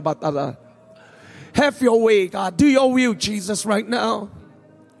your way, God. Do your will, Jesus, right now.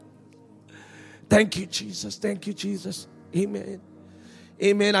 Thank you, Jesus. Thank you, Jesus. Amen.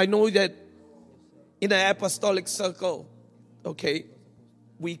 Amen. I know that in the apostolic circle, okay,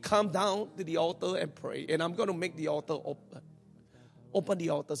 we come down to the altar and pray. And I'm going to make the altar open. Open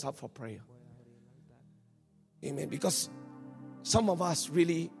the altars up for prayer. Amen. Because some of us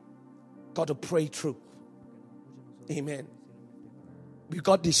really got to pray through. Amen. We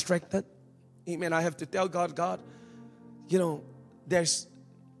got distracted. Amen. I have to tell God, you know,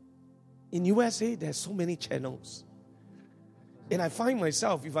 in USA, there's so many channels. And I find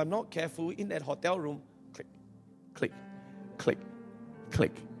myself, if I'm not careful, in that hotel room, click, click, click,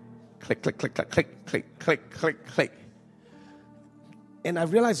 click, click, click, click, click, click, click, click, click, click. And I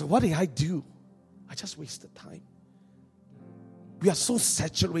realized, what did I do? I just wasted time. We are so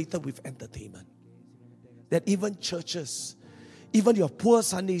saturated with entertainment that even churches, even your poor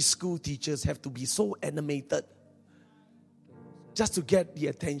Sunday school teachers have to be so animated just to get the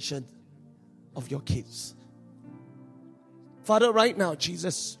attention of your kids. Father, right now,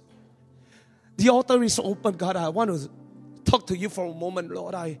 Jesus, the altar is open. God, I want to talk to you for a moment,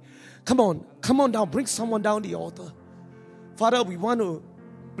 Lord. Come on down. Bring someone down the altar. Father, we want to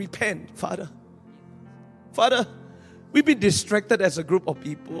repent, Father. Father, we've been distracted as a group of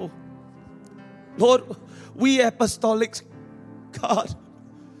people. Lord, we apostolics, God,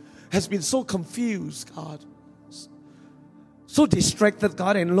 has been so confused, God. So distracted,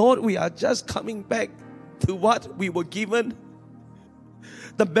 God. And Lord, we are just coming back to what we were given.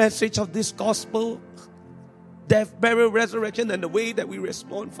 The message of this gospel, death, burial, resurrection, and the way that we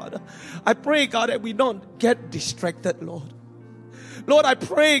respond, Father. I pray, God, that we don't get distracted, Lord. Lord, I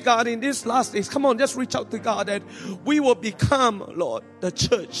pray, God, in these last days, come on, just reach out to God, that we will become, Lord, the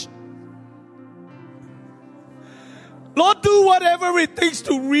church. Lord, do whatever it takes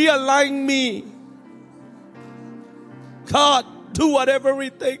to realign me. God, do whatever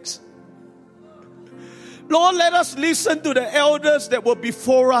it takes. Lord, let us listen to the elders that were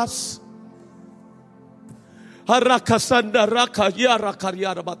before us. Come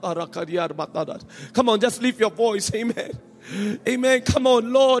on, just lift your voice. Amen. Amen. Come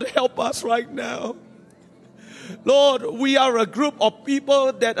on, Lord, help us right now. Lord, we are a group of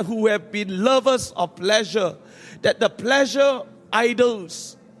people who have been lovers of pleasure, that the pleasure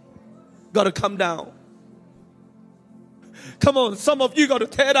idols got to come down. Come on, some of you got to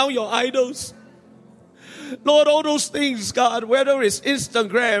tear down your idols. Lord, all those things, God, whether it's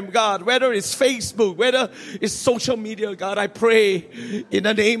Instagram, God, whether it's Facebook, whether it's social media, God, I pray in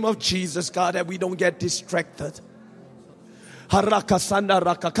the name of Jesus, God, that we don't get distracted. Haraka sanda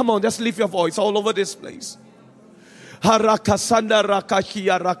raka. Come on, just lift your voice all over this place. Haraka sanda raka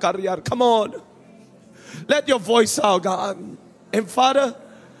hiya raka riya. Come on. Let your voice out, God. And Father,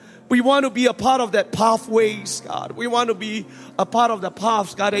 we want to be a part of that pathways, God. We want to be a part of the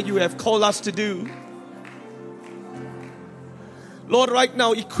paths, God, that you have called us to do. Lord, right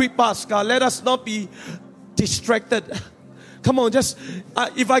now, equip us, God. Let us not be distracted. Come on, just,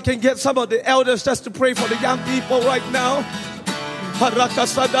 if I can get some of the elders just to pray for the young people right now.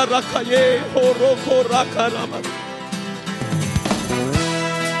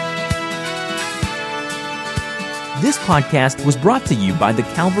 This podcast was brought to you by the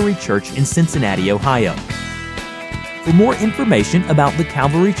Calvary Church in Cincinnati, Ohio. For more information about the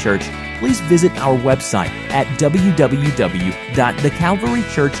Calvary Church, please visit our website at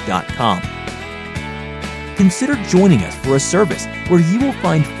www.thecalvarychurch.com. Consider joining us for a service where you will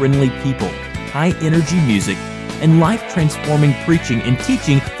find friendly people, high-energy music, and life-transforming preaching and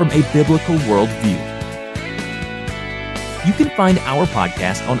teaching from a biblical worldview. You can find our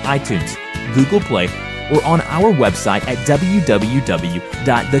podcast on iTunes, Google Play, or on our website at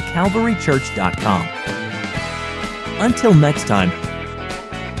www.thecalvarychurch.com. Until next time,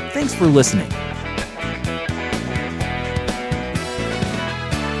 thanks for listening.